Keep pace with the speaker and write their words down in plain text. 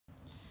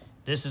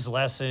This is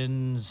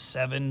lesson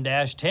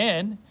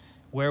 7-10,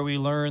 where we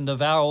learn the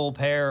vowel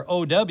pair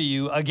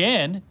OW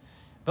again.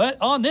 But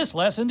on this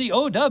lesson, the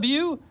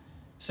OW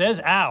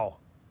says ow,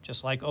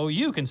 just like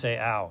OU can say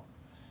ow.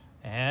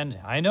 And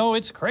I know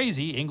it's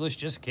crazy. English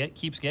just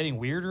keeps getting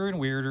weirder and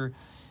weirder.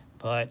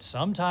 But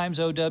sometimes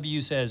OW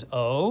says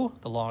O,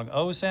 the long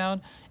O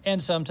sound,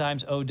 and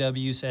sometimes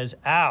OW says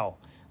ow,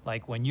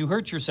 like when you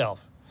hurt yourself.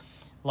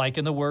 Like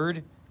in the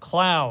word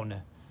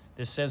clown.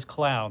 This says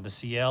clown. The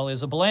CL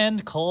is a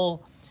blend,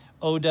 cl,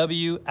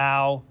 OW,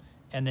 ow,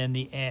 and then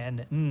the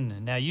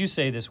N. Now you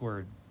say this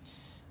word.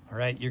 All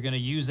right, you're going to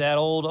use that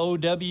old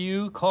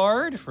OW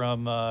card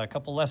from a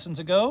couple lessons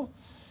ago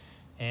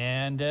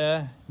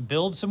and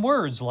build some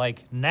words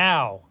like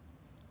now.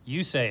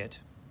 You say it.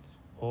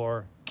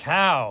 Or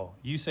cow.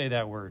 You say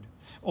that word.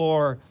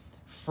 Or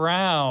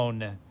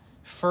frown,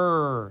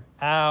 fur,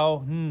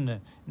 ow,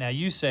 Now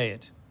you say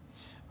it.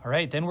 All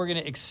right, then we're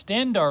going to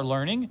extend our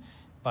learning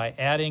by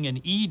adding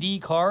an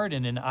ED card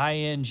and an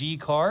ING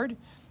card.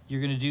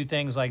 You're going to do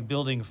things like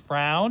building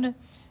frown,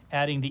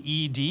 adding the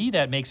ED.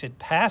 That makes it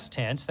past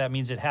tense. That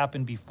means it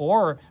happened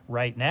before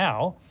right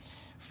now.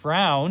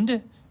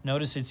 Frowned.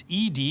 Notice it's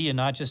ED and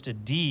not just a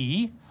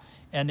D.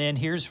 And then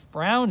here's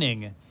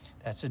frowning.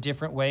 That's a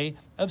different way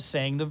of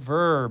saying the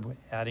verb,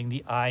 adding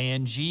the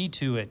ING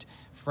to it.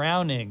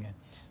 Frowning.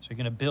 So you're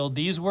going to build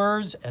these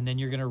words, and then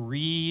you're going to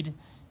read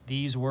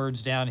these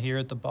words down here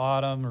at the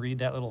bottom, read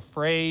that little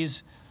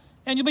phrase,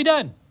 and you'll be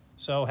done.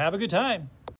 So have a good time.